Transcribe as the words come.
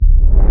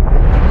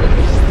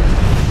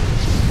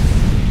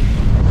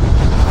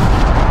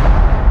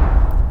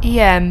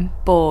EM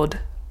board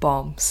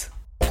bombs.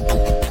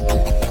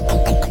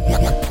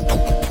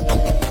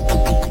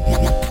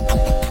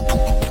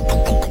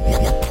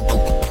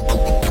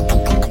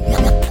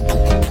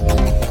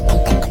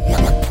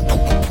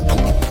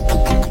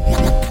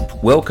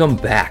 Welcome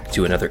back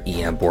to another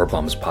EM Board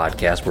Bombs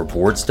podcast where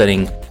board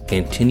studying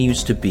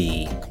continues to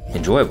be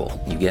enjoyable.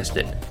 You guessed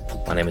it.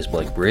 My name is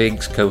Blake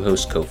Briggs,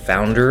 co-host,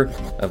 co-founder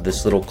of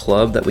this little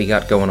club that we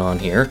got going on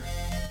here.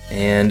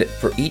 And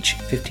for each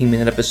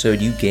 15-minute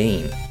episode, you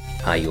gain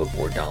high-yield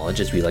board knowledge.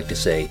 As we like to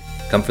say,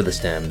 come for the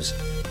stems,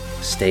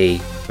 stay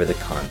for the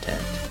content.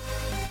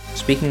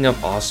 Speaking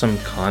of awesome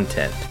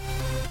content,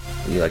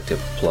 we like to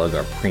plug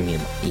our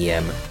premium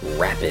EM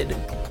Rapid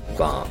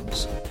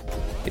Bombs.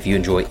 If you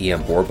enjoy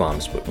EM Board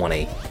Bombs but want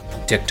a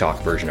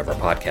TikTok version of our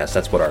podcast,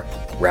 that's what our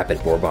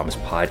Rapid Board Bombs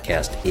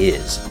podcast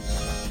is.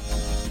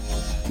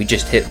 We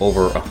just hit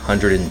over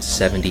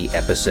 170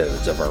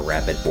 episodes of our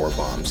Rapid Board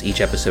Bombs.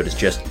 Each episode is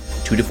just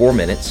 2 to 4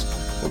 minutes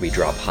where we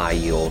drop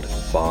high-yield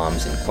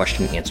bombs in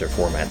question-answer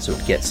format so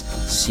it gets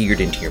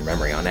seared into your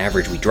memory. On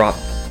average, we drop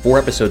 4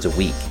 episodes a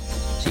week,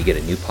 so you get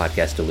a new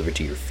podcast delivered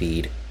to your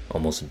feed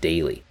almost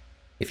daily.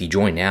 If you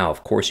join now,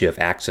 of course, you have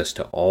access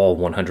to all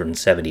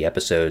 170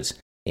 episodes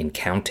in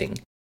counting,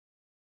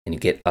 and you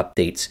get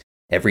updates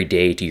every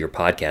day to your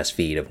podcast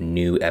feed of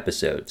new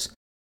episodes.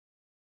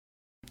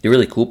 The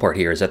really cool part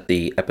here is that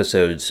the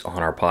episodes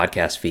on our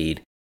podcast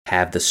feed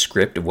have the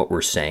script of what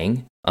we're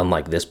saying,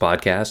 unlike this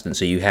podcast, and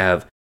so you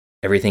have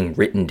everything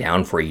written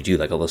down for you,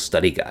 like a little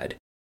study guide.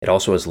 It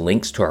also has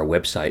links to our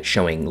website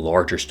showing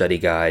larger study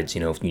guides.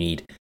 If you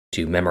need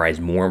to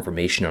memorize more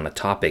information on a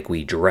topic,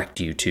 we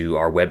direct you to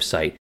our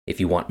website if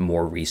you want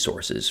more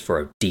resources for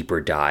a deeper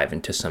dive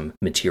into some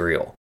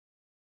material.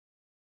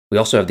 We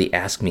also have the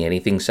Ask Me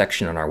Anything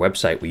section on our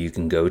website where you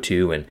can go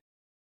to and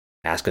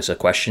ask us a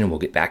question, and we'll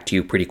get back to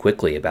you pretty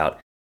quickly about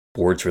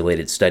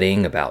boards-related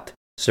studying, about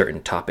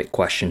certain topic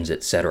questions,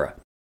 etc.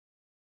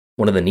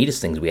 One of the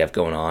neatest things we have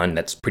going on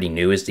that's pretty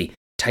new is the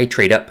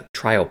Titrate Up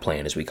trial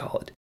plan, as we call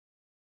it.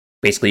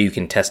 Basically, you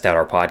can test out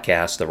our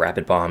podcast, the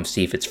Rapid Bomb,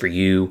 see if it's for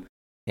you,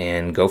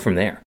 and go from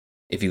there.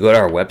 If you go to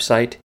our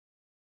website,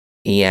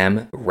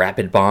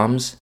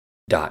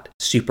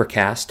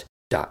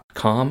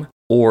 emrapidbombs.supercast.com,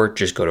 or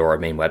just go to our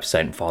main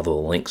website and follow the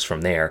links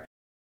from there,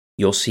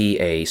 you'll see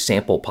a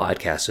sample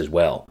podcast as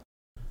well.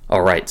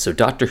 All right, so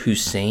Dr.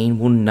 Hussein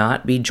will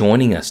not be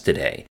joining us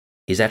today.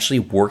 He's actually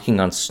working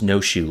on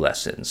snowshoe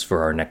lessons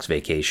for our next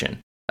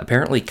vacation.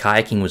 Apparently,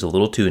 kayaking was a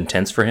little too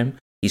intense for him.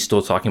 He's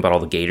still talking about all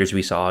the gators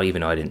we saw,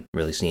 even though I didn't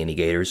really see any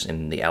gators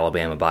in the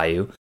Alabama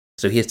bayou.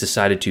 So he has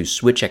decided to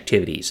switch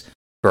activities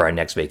for our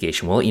next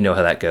vacation. We'll let you know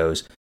how that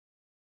goes.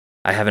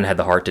 I haven't had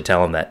the heart to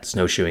tell him that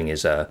snowshoeing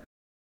is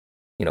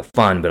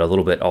fun, but a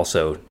little bit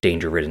also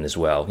danger-ridden as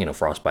well.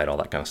 Frostbite, all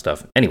that kind of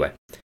stuff. Anyway,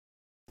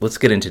 let's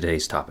get into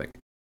today's topic.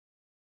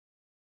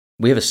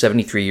 We have a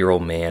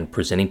 73-year-old man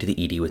presenting to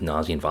the ED with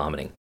nausea and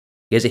vomiting.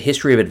 He has a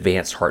history of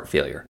advanced heart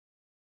failure.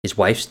 His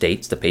wife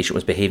states the patient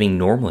was behaving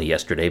normally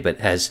yesterday, but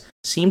has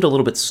seemed a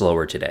little bit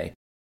slower today,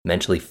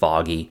 mentally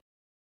foggy,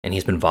 and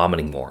he's been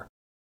vomiting more.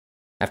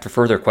 After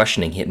further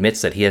questioning, he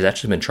admits that he has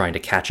actually been trying to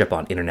catch up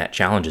on internet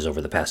challenges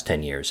over the past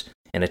 10 years,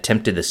 and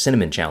attempted the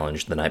cinnamon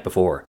challenge the night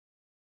before.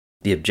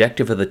 The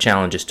objective of the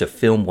challenge is to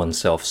film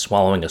oneself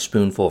swallowing a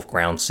spoonful of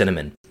ground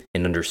cinnamon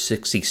in under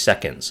 60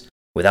 seconds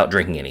without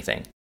drinking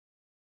anything.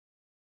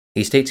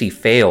 He states he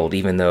failed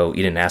even though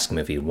you didn't ask him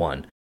if he had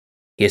won.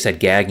 He has had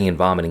gagging and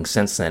vomiting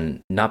since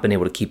then, not been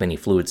able to keep any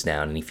fluids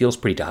down, and he feels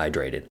pretty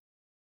dehydrated.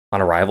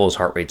 On arrival, his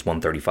heart rate's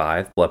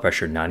 135, blood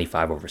pressure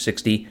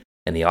 95/60,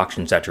 and the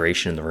oxygen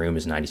saturation in the room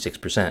is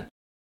 96%.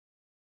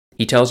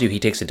 He tells you he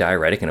takes a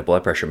diuretic and a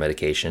blood pressure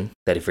medication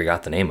that he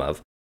forgot the name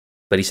of,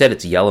 but he said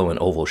it's yellow and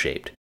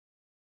oval-shaped.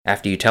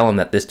 After you tell him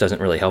that this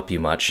doesn't really help you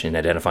much in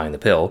identifying the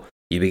pill,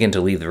 you begin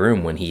to leave the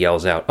room when he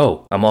yells out,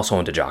 "Oh, I'm also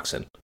on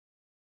digoxin."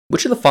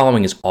 Which of the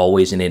following is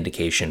always an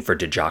indication for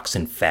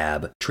digoxin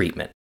fab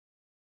treatment?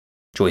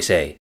 Choice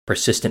A,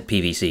 persistent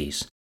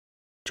PVCs.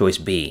 Choice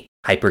B,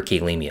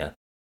 hyperkalemia.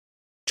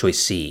 Choice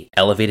C,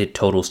 elevated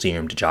total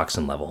serum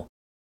digoxin level.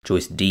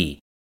 Choice D,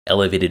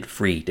 elevated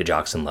free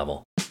digoxin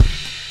level.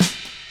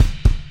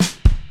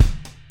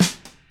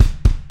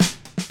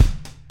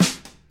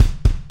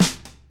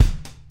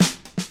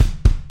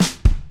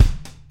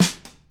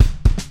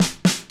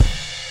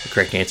 The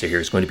correct answer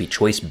here is going to be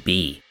choice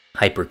B,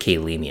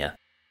 hyperkalemia.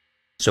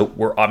 So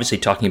we're obviously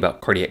talking about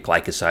cardiac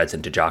glycosides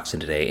and digoxin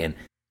today, and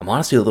I'm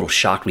honestly a little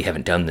shocked we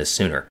haven't done this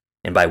sooner.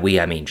 And by we,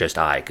 I mean just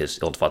I, because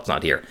Ildefot's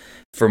not here.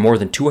 For more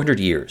than 200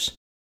 years,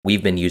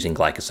 we've been using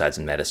glycosides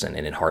in medicine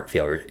and in heart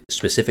failure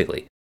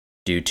specifically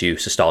due to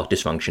systolic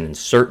dysfunction and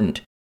certain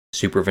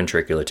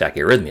supraventricular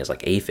tachyarrhythmias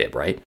like AFib,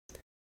 right?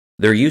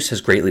 Their use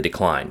has greatly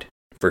declined,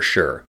 for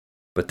sure,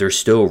 but they're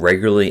still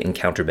regularly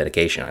encountered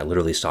medication. I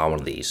literally saw one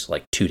of these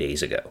like 2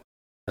 days ago.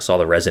 I saw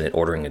the resident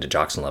ordering a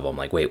digoxin level. I'm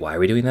like, wait, why are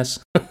we doing this?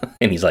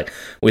 And he's like,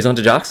 well, he's on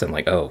digoxin. I'm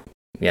like, oh,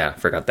 yeah,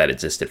 forgot that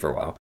existed for a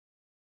while.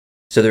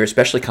 So they're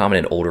especially common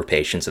in older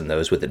patients and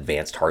those with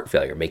advanced heart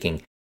failure,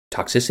 making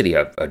toxicity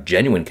a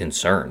genuine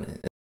concern.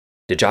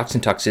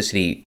 Digoxin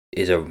toxicity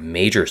is a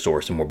major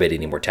source of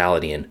morbidity and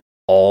mortality, and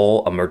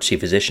all emergency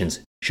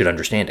physicians should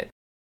understand it.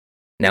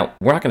 Now,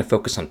 we're not going to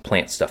focus on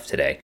plant stuff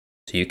today,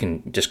 so you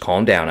can just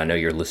calm down. I know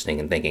you're listening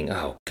and thinking,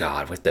 oh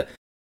God, we have to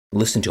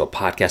listen to a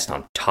podcast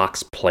on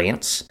tox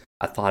plants.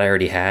 I thought I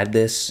already had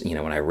this. When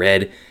I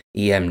read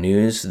EM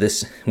News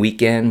this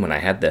weekend, when I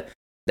had the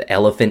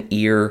elephant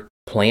ear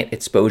plant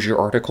exposure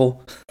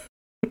article.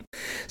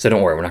 So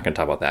don't worry, we're not going to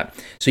talk about that.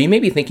 So you may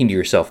be thinking to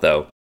yourself,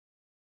 though,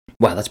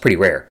 wow, that's pretty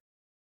rare.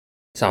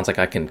 Sounds like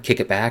I can kick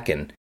it back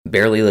and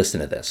barely listen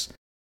to this.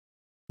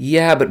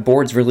 Yeah, but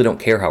boards really don't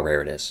care how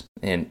rare it is.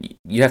 And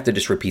you have to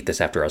just repeat this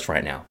after us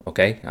right now,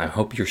 okay? I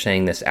hope you're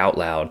saying this out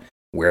loud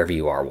wherever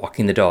you are,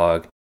 walking the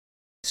dog,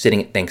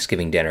 sitting at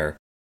Thanksgiving dinner,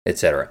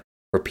 etc.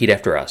 Repeat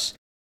after us.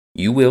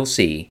 You will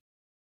see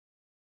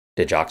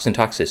digoxin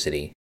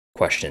toxicity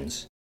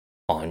questions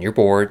on your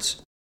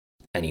boards,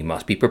 and you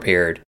must be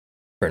prepared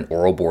for an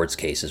oral boards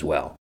case as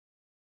well.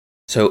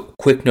 So,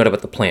 quick note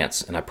about the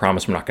plants, and I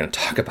promise we're not going to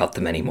talk about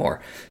them anymore.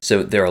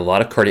 So, there are a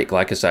lot of cardiac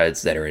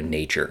glycosides that are in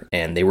nature,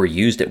 and they were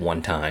used at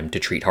one time to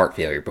treat heart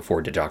failure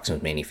before digoxin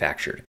was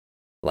manufactured.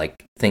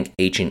 Like, think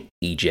ancient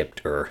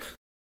Egypt or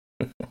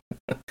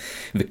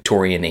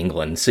Victorian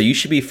England. So, you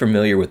should be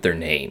familiar with their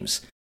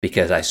names,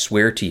 because I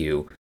swear to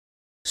you,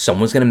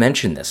 someone's going to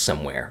mention this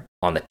somewhere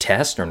on the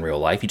test or in real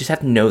life. You just have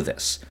to know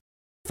this.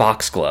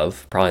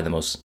 Foxglove, probably the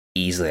most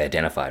easily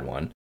identified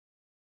one.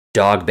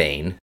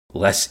 Dogbane,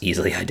 less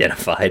easily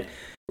identified.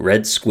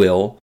 Red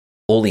squill,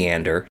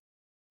 oleander,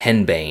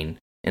 henbane,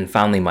 and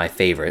finally my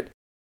favorite,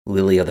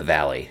 lily of the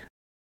valley.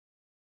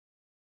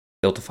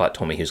 Iltefat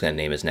told me he was going to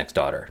name his next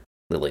daughter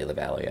Lily of the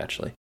Valley,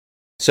 actually.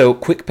 So,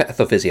 quick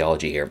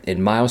pathophysiology here. In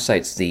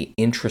myocytes, the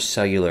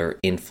intracellular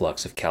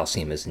influx of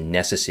calcium is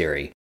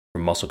necessary for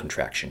muscle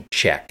contraction.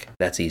 Check.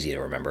 That's easy to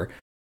remember.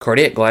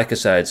 Cardiac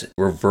glycosides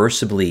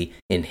reversibly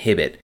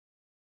inhibit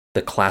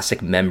the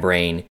classic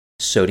membrane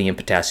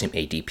sodium-potassium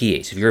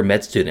ATPase. If you're a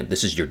med student,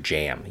 this is your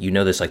jam. You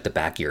know this like the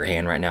back of your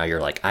hand right now. You're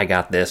like, I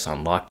got this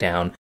on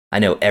lockdown. I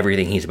know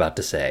everything he's about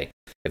to say.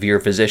 If you're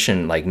a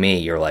physician like me,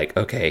 you're like,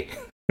 okay,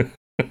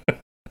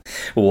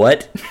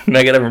 what?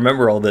 I gotta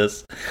remember all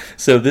this.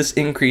 So this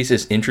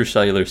increases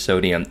intracellular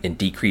sodium and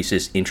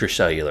decreases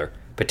intracellular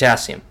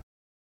potassium.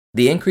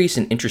 The increase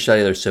in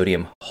intracellular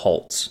sodium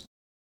halts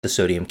the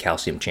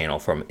sodium-calcium channel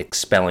from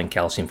expelling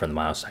calcium from the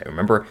myocyte.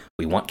 Remember,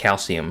 we want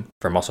calcium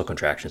for muscle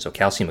contraction, so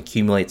calcium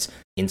accumulates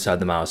inside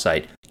the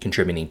myocyte,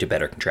 contributing to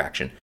better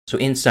contraction. So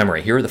in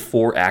summary, here are the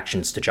 4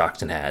 actions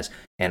digoxin has,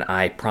 and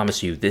I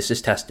promise you this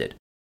is tested.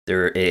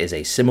 There is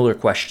a similar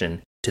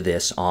question to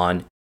this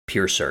on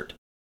PureCert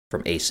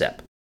from ACEP.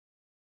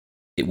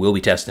 It will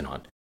be tested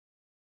on.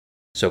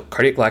 So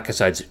cardiac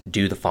glycosides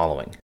do the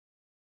following.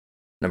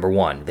 Number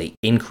 1, they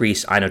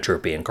increase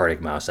inotropy in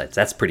cardiac myocytes.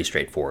 That's pretty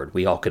straightforward.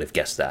 We all could have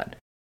guessed that.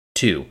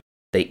 2,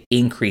 they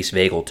increase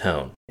vagal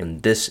tone,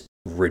 and this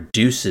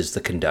reduces the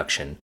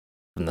conduction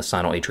from the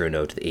sinal atrial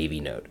node to the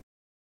AV node.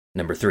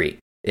 Number 3,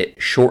 it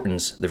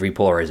shortens the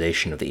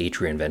repolarization of the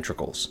atria and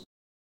ventricles.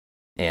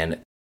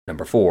 And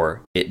number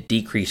 4, it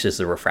decreases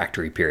the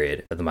refractory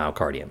period of the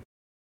myocardium.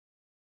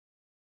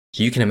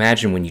 So you can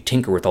imagine when you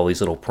tinker with all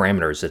these little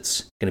parameters,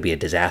 it's going to be a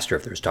disaster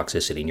if there's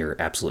toxicity, and you're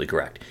absolutely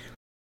correct.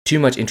 Too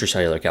much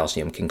intracellular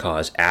calcium can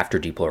cause after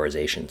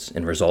depolarizations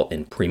and result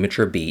in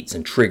premature beats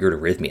and triggered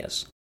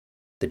arrhythmias.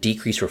 The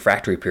decreased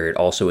refractory period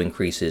also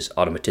increases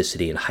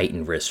automaticity and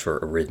heightened risk for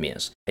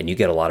arrhythmias. And you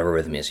get a lot of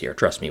arrhythmias here.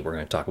 Trust me, we're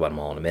going to talk about them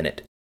all in a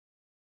minute.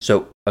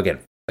 So, again,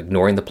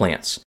 ignoring the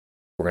plants,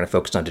 we're going to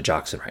focus on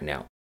digoxin right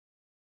now.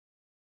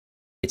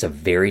 It's a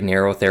very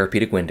narrow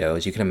therapeutic window,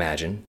 as you can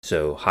imagine,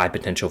 so high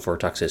potential for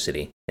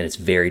toxicity, and it's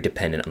very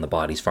dependent on the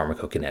body's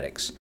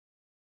pharmacokinetics.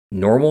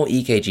 Normal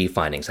EKG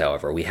findings,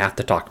 however, we have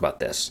to talk about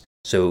this.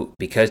 So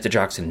because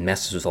digoxin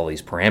messes with all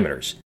these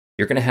parameters,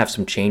 you're going to have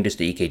some changes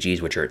to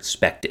EKGs which are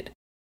expected.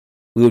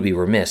 We would be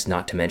remiss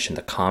not to mention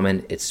the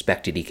common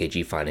expected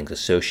EKG findings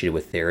associated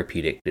with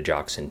therapeutic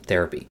digoxin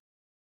therapy,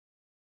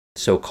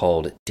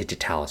 so-called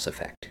digitalis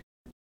effect.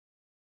 So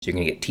you're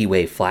going to get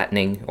T-wave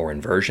flattening or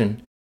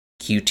inversion,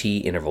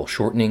 QT interval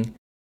shortening,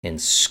 and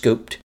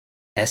scoped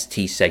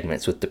ST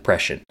segments with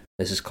depression.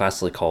 This is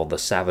classically called the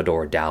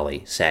Salvador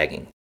Dali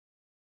sagging.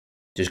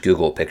 Just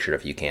Google a picture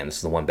if you can. This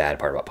is the one bad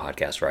part about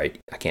podcasts, right?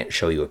 I can't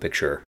show you a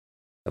picture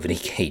of an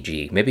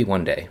EKG. Maybe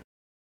one day.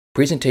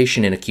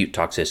 Presentation and acute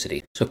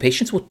toxicity. So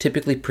patients will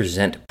typically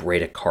present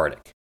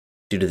bradycardic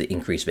due to the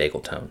increased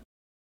vagal tone.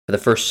 For the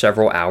first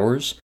several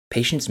hours,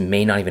 patients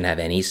may not even have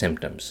any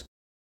symptoms.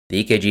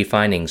 The EKG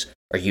findings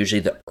are usually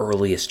the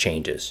earliest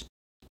changes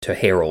to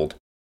herald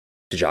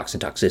digoxin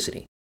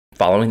toxicity.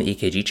 Following the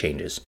EKG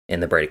changes in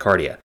the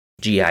bradycardia,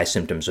 GI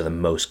symptoms are the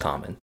most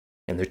common.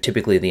 And they're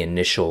typically the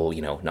initial,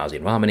 nausea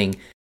and vomiting,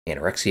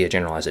 anorexia,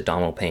 generalized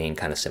abdominal pain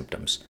kind of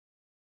symptoms.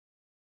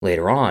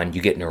 Later on,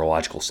 you get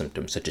neurological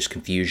symptoms such as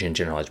confusion,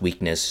 generalized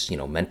weakness,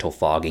 mental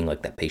fogging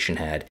like that patient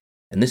had.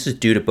 And this is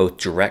due to both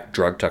direct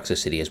drug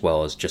toxicity as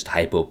well as just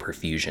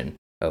hypoperfusion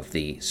of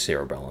the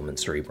cerebellum and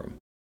cerebrum.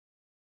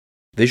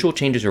 Visual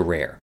changes are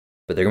rare,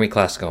 but they're going to be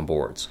classic on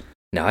boards.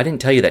 Now, I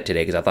didn't tell you that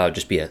today because I thought it would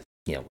just be a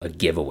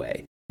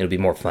giveaway. It would be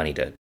more funny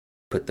to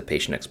put the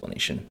patient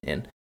explanation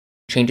in.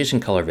 Changes in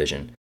color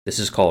vision. This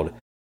is called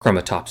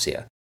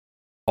chromatopsia.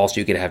 Also,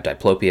 you could have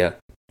diplopia,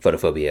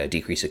 photophobia,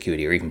 decreased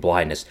acuity, or even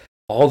blindness.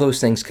 All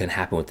those things can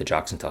happen with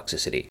digoxin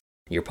toxicity.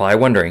 You're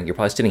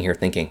probably sitting here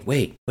thinking,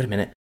 wait a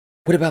minute.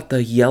 What about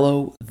the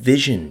yellow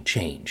vision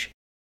change?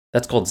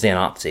 That's called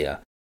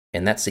xanthopsia,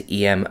 and that's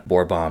the EM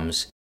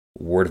Bohrbaum's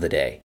word of the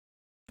day.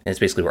 And it's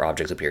basically where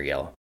objects appear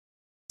yellow.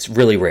 It's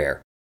really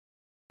rare,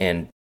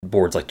 and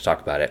boards like to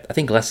talk about it. I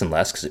think less and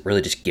less because it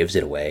really just gives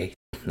it away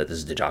that this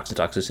is digoxin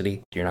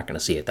toxicity. You're not going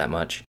to see it that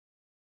much.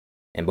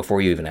 And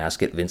before you even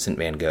ask it, Vincent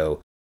van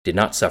Gogh did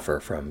not suffer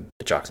from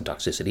digoxin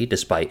toxicity,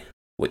 despite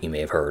what you may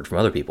have heard from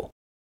other people.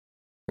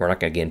 We're not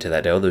going to get into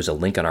that, though. There's a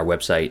link on our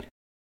website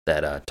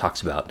that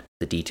talks about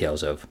the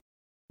details of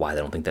why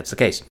they don't think that's the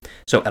case.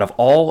 So out of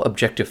all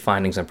objective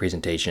findings on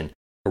presentation,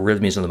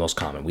 arrhythmias are the most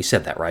common. We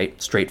said that,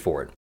 right?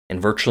 Straightforward.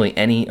 And virtually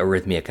any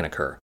arrhythmia can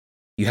occur.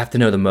 You have to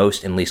know the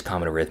most and least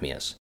common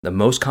arrhythmias. The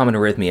most common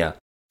arrhythmia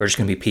are just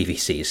going to be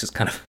PVCs. It's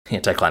kind of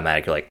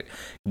anticlimactic. You're like,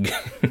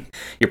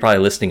 you're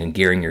probably listening and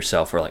gearing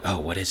yourself for like, oh,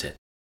 what is it?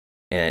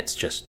 And it's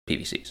just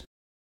PVCs.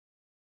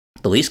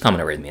 The least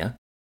common arrhythmia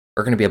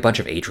are going to be a bunch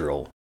of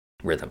atrial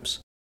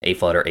rhythms.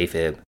 A-flutter,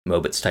 AFib,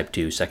 Mobitz type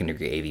 2, second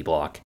degree AV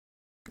block.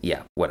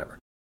 Yeah, whatever.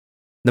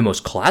 The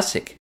most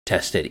classic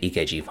tested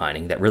EKG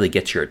finding that really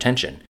gets your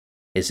attention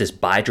is this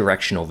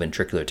bidirectional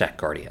ventricular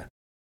tachycardia.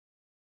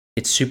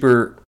 It's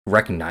super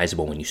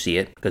recognizable when you see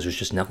it because there's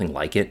just nothing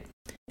like it.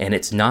 And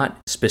it's not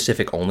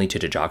specific only to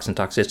digoxin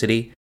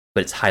toxicity,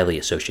 but it's highly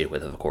associated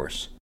with it, of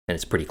course. And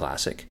it's pretty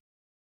classic.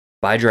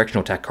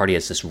 Bidirectional tachycardia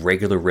is this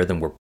regular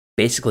rhythm where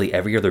basically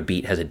every other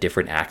beat has a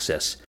different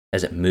axis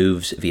as it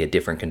moves via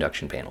different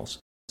conduction panels.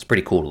 It's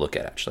pretty cool to look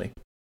at, actually.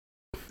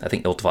 I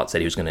think Iltvat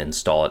said he was going to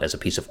install it as a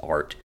piece of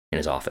art in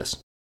his office.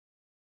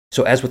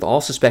 So as with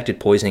all suspected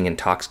poisoning and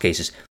tox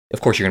cases,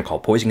 of course you're going to call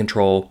poison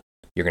control,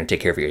 you're going to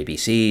take care of your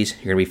ABCs,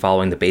 you're going to be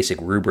following the basic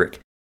rubric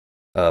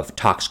of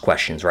tox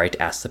questions, right?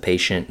 To ask the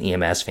patient,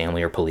 EMS,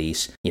 family, or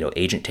police,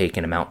 agent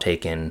taken, amount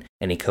taken,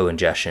 any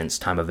co-ingestions,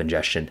 time of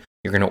ingestion.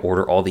 You're going to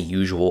order all the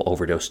usual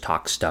overdose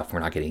tox stuff we're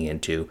not getting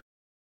into.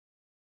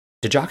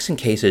 Digoxin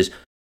cases,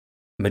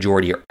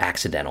 majority are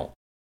accidental.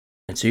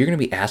 And so you're going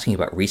to be asking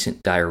about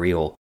recent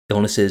diarrheal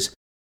illnesses,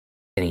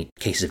 any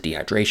cases of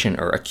dehydration,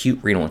 or acute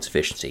renal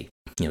insufficiency,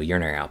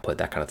 urinary output,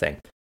 that kind of thing.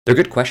 They're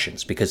good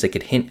questions because they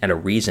could hint at a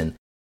reason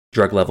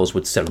drug levels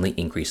would suddenly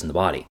increase in the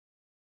body.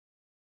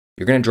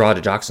 You're going to draw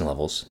digoxin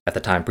levels at the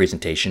time of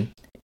presentation,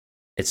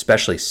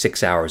 especially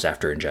 6 hours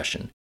after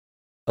ingestion.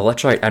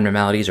 Electrolyte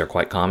abnormalities are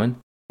quite common,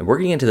 and we're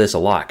getting into this a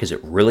lot because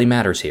it really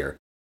matters here,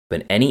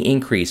 but any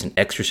increase in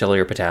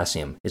extracellular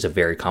potassium is a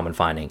very common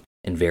finding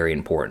and very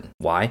important.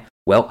 Why?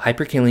 Well,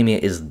 hyperkalemia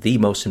is the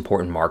most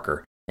important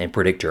marker and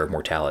predictor of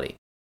mortality.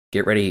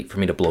 Get ready for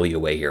me to blow you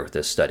away here with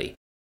this study.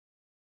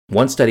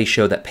 One study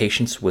showed that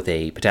patients with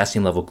a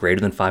potassium level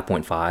greater than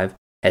 5.5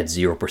 had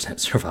 0%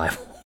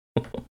 survival.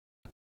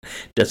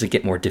 Doesn't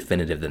get more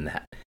definitive than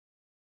that.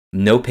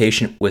 No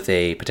patient with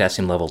a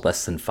potassium level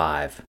less than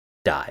 5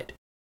 died.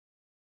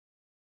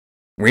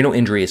 Renal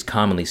injury is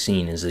commonly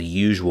seen as the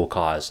usual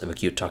cause of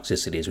acute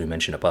toxicity, as we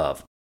mentioned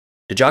above.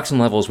 Digoxin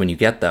levels, when you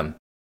get them,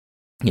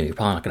 you're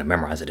probably not going to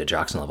memorize a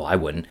digoxin level. I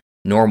wouldn't.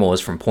 Normal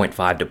is from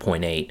 0.5 to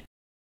 0.8.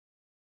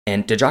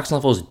 And digoxin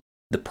levels,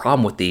 the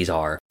problem with these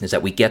is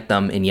that we get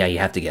them, and yeah, you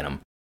have to get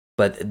them.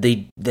 But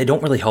they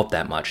don't really help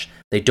that much.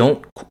 They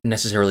don't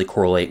necessarily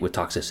correlate with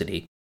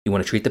toxicity. You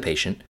want to treat the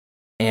patient.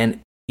 And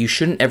you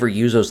shouldn't ever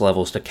use those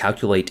levels to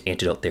calculate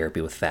antidote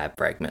therapy with Fab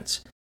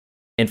fragments.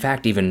 In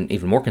fact, even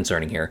more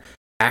concerning here,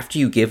 after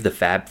you give the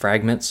Fab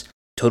fragments,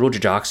 total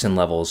digoxin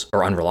levels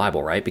are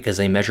unreliable, right? Because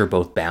they measure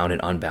both bound and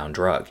unbound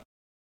drug.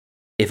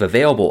 If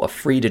available, a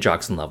free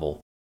digoxin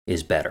level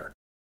is better.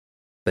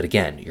 But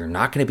again, you're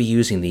not going to be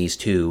using these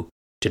two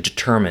to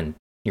determine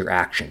your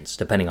actions,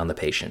 depending on the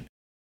patient.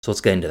 So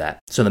let's get into that.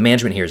 So the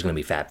management here is going to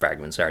be Fab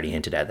fragments. I already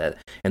hinted at that.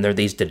 And they're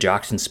these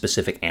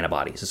digoxin-specific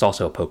antibodies. It's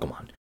also a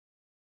Pokemon.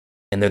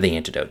 And they're the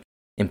antidote.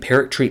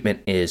 Empiric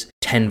treatment is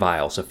 10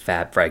 vials of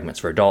Fab fragments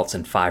for adults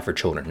and 5 for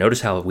children.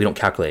 Notice how we don't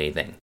calculate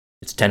anything.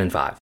 It's 10 and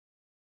 5.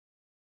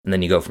 And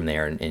then you go from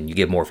there and you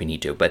give more if you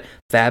need to. But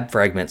Fab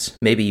fragments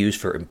may be used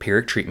for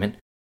empiric treatment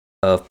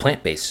of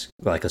plant-based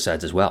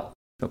glycosides as well.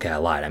 Okay, I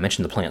lied. I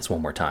mentioned the plants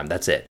one more time.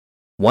 That's it.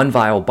 1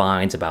 vial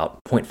binds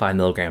about 0.5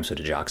 milligrams of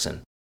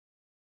digoxin.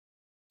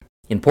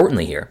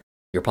 Importantly here,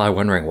 you're probably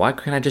wondering, why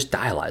can't I just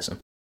dialyze them?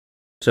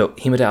 So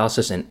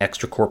hemodialysis and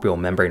extracorporeal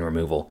membrane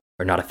removal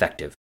are not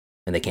effective,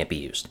 and they can't be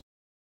used.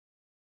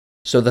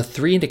 So the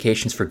 3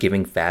 indications for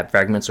giving Fab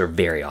fragments are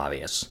very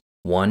obvious.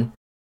 1,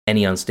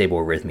 any unstable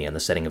arrhythmia in the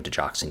setting of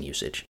digoxin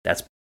usage.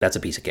 That's a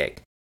piece of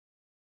cake.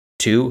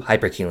 2,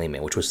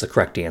 hyperkalemia, which was the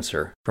correct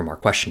answer from our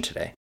question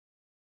today.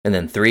 And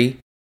then 3,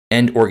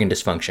 end organ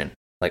dysfunction,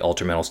 like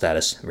altered mental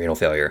status, renal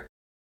failure,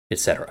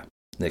 etc.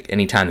 Like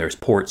anytime there's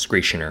poor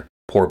excretion or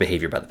poor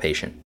behavior by the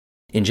patient.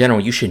 In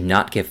general, you should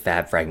not give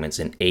Fab fragments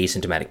in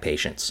asymptomatic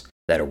patients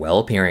that are well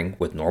appearing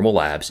with normal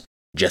labs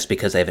just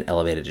because they have an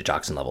elevated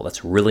digoxin level.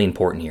 That's really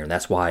important here, and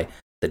that's why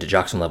the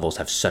digoxin levels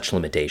have such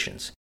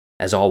limitations.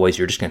 As always,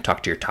 you're just going to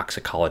talk to your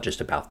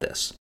toxicologist about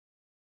this.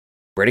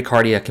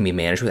 Bradycardia can be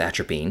managed with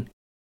atropine.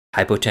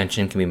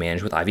 Hypotension can be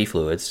managed with IV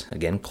fluids.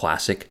 Again,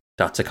 classic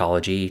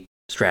toxicology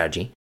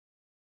strategy.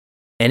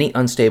 Any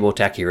unstable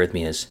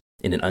tachyarrhythmias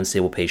in an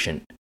unstable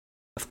patient,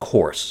 of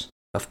course,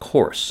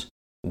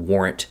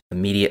 warrant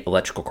immediate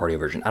electrical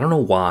cardioversion. I don't know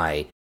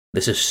why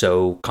this is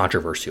so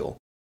controversial.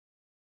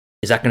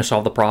 Is that going to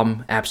solve the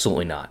problem?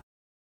 Absolutely not.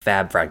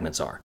 Fab fragments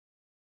are.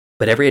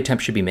 But every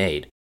attempt should be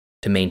made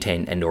to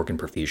maintain end organ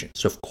perfusion.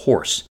 So of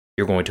course,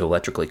 you're going to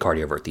electrically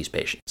cardiovert these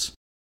patients.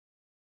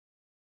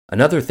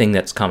 Another thing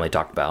that's commonly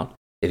talked about,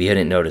 if you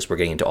hadn't noticed, we're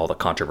getting into all the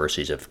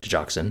controversies of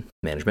digoxin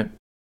management.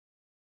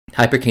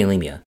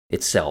 Hyperkalemia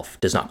itself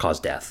does not cause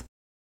death.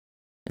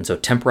 And so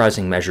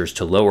temporizing measures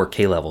to lower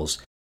K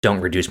levels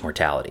don't reduce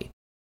mortality.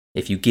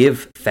 If you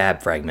give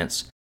Fab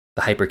fragments,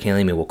 the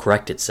hyperkalemia will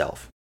correct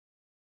itself.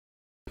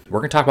 We're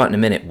going to talk about in a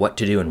minute what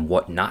to do and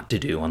what not to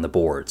do on the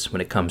boards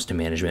when it comes to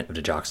management of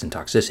digoxin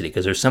toxicity,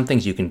 because there's some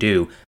things you can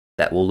do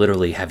that will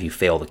literally have you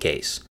fail the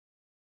case.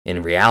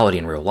 In reality,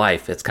 in real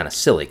life, it's kind of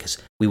silly because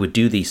we would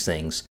do these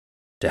things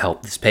to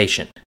help this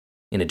patient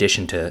in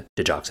addition to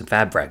digoxin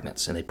Fab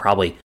fragments, and they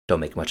probably don't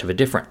make much of a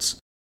difference.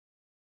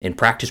 In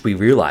practice, we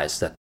realize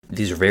that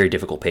these are very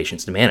difficult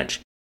patients to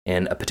manage,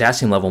 and a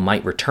potassium level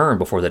might return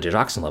before the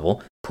digoxin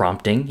level,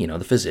 prompting,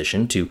 the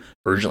physician to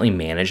urgently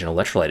manage an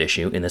electrolyte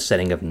issue in the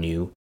setting of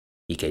new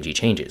EKG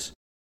changes.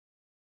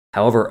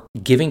 However,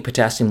 giving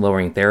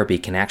potassium-lowering therapy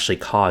can actually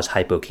cause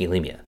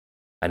hypokalemia.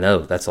 I know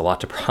that's a lot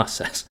to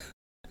process.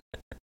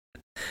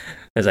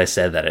 As I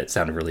said that, it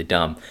sounded really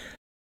dumb.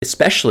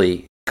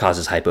 Especially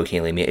causes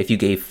hypokalemia if you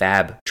gave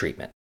Fab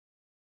treatment.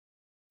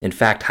 In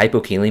fact,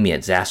 hypokalemia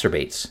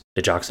exacerbates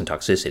digoxin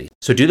toxicity.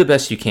 So do the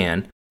best you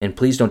can, and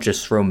please don't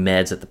just throw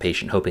meds at the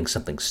patient hoping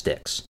something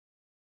sticks.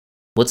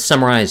 Let's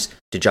summarize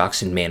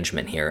digoxin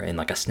management here in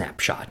like a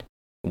snapshot.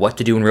 What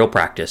to do in real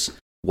practice,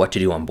 what to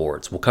do on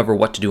boards. We'll cover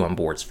what to do on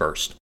boards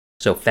first.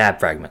 So Fab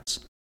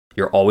fragments.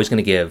 You're always going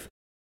to give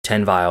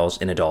 10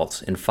 vials in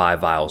adults and 5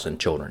 vials in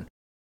children.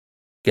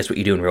 Guess what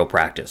you do in real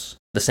practice?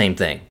 The same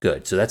thing.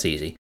 Good. So that's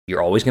easy.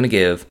 You're always going to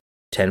give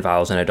 10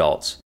 vials in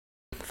adults,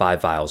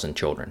 5 vials in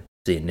children.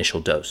 The initial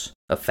dose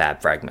of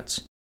Fab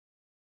fragments.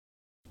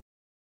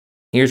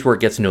 Here's where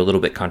it gets into a little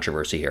bit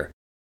controversy here.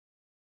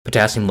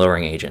 Potassium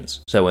lowering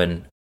agents. So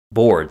in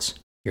boards,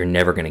 you're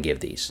never going to give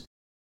these.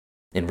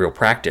 In real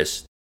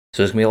practice,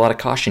 so there's going to be a lot of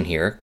caution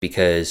here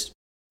because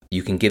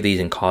you can give these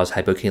and cause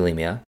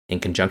hypokalemia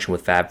in conjunction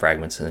with Fab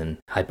fragments, and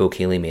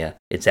hypokalemia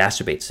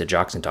exacerbates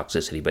digoxin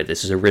toxicity, but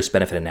this is a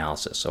risk-benefit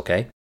analysis,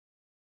 okay?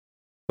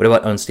 What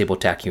about unstable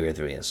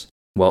tachyarrhythmias?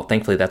 Well,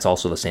 thankfully, that's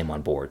also the same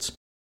on boards.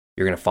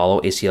 You're going to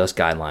follow ACLS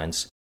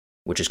guidelines,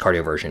 which is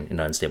cardioversion in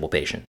an unstable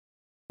patient,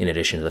 in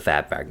addition to the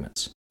Fab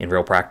fragments. In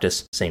real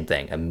practice, same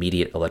thing,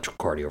 immediate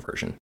electrical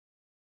cardioversion.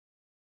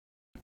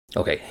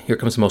 Okay, here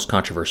comes the most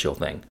controversial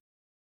thing.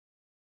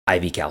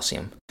 IV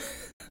calcium.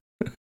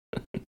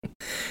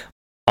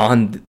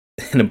 On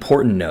an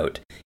important note,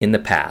 in the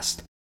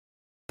past,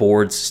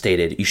 boards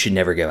stated you should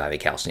never give IV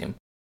calcium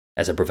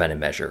as a preventive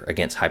measure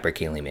against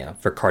hyperkalemia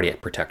for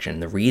cardiac protection.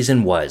 The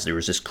reason was there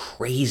was this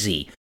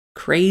crazy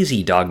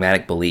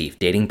dogmatic belief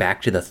dating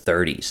back to the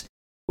 30s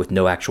with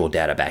no actual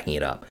data backing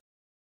it up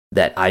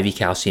that IV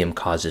calcium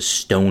causes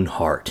stone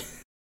heart,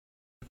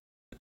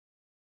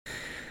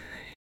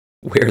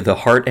 where the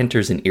heart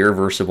enters an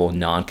irreversible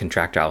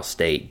non-contractile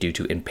state due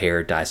to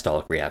impaired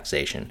diastolic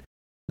relaxation.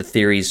 The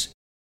theory's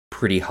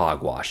pretty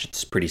hogwash.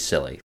 It's pretty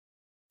silly.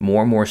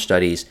 More and more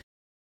studies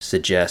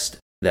suggest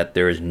that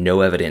there is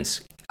no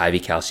evidence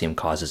IV calcium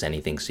causes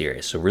anything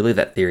serious. So really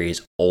that theory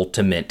is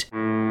ultimate.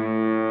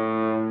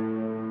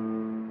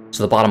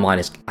 So the bottom line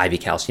is IV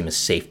calcium is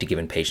safe to give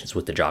in patients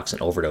with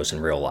digoxin overdose in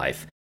real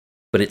life,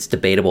 but it's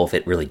debatable if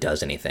it really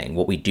does anything.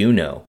 What we do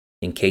know,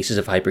 in cases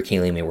of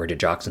hyperkalemia where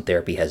digoxin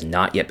therapy has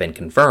not yet been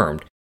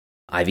confirmed,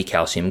 IV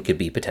calcium could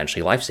be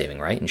potentially life-saving,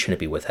 right? And shouldn't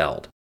be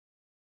withheld.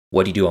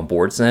 What do you do on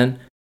boards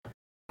then?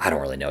 I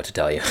don't really know what to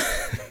tell you.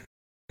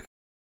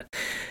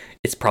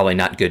 It's probably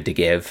not good to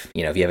give.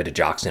 If you have a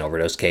digoxin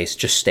overdose case,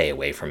 just stay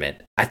away from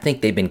it. I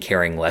think they've been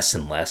caring less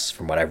and less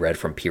from what I've read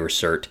from peer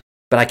cert,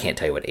 but I can't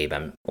tell you what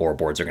ABEM or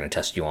boards are going to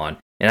test you on,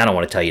 and I don't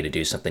want to tell you to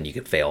do something you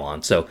could fail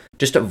on. So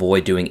just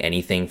avoid doing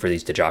anything for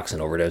these digoxin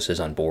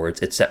overdoses on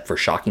boards, except for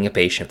shocking a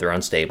patient if they're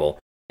unstable,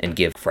 and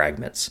give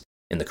fragments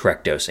in the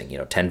correct dosing.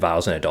 10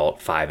 vials in adult,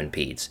 5 in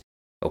peds.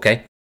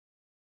 Okay?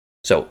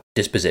 So,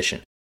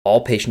 disposition.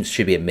 All patients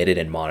should be admitted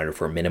and monitored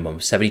for a minimum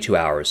of 72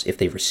 hours if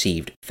they've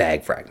received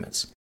FAG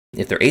fragments.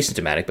 If they're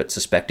asymptomatic but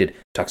suspected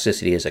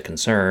toxicity is a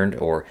concern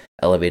or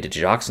elevated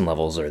digoxin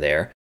levels are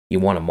there, you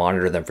want to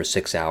monitor them for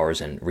 6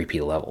 hours and repeat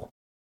a level.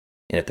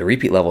 And if the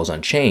repeat level is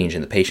unchanged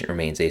and the patient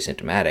remains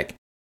asymptomatic,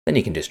 then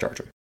you can discharge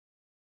them.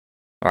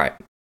 All right, I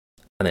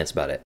think that's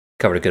about it.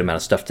 Covered a good amount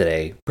of stuff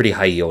today. Pretty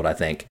high yield, I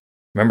think.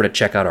 Remember to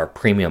check out our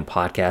premium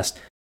podcast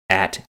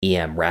at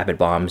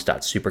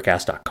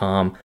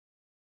emrapidbombs.supercast.com.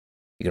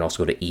 You can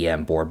also go to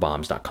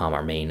emboardbombs.com,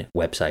 our main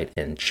website,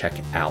 and check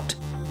out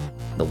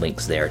the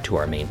links there to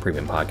our main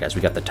premium podcast.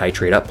 We got the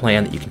Titrate Up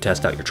plan that you can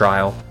test out your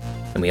trial,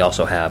 and we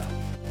also have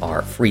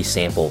our free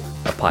sample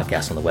of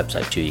podcasts on the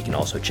website too. You can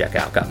also check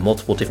out. Got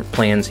multiple different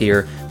plans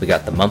here. We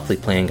got the monthly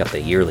plan, got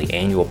the yearly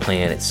annual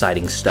plan,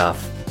 exciting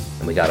stuff,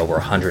 and we got over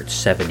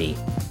 170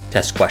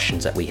 test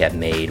questions that we have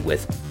made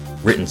with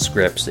written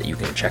scripts that you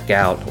can check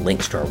out,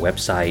 links to our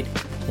website,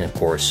 and of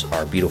course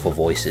our beautiful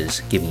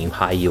voices giving you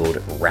high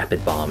yield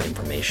rapid bomb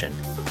information.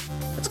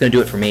 That's going to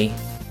do it for me.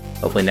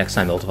 Hopefully next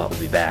time Ultivot will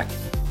be back.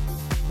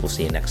 We'll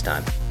see you next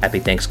time. Happy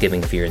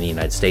Thanksgiving if you're in the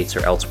United States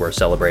or elsewhere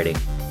celebrating,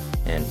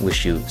 and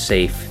wish you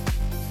safe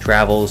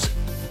travels,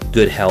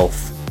 good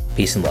health,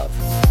 peace and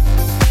love.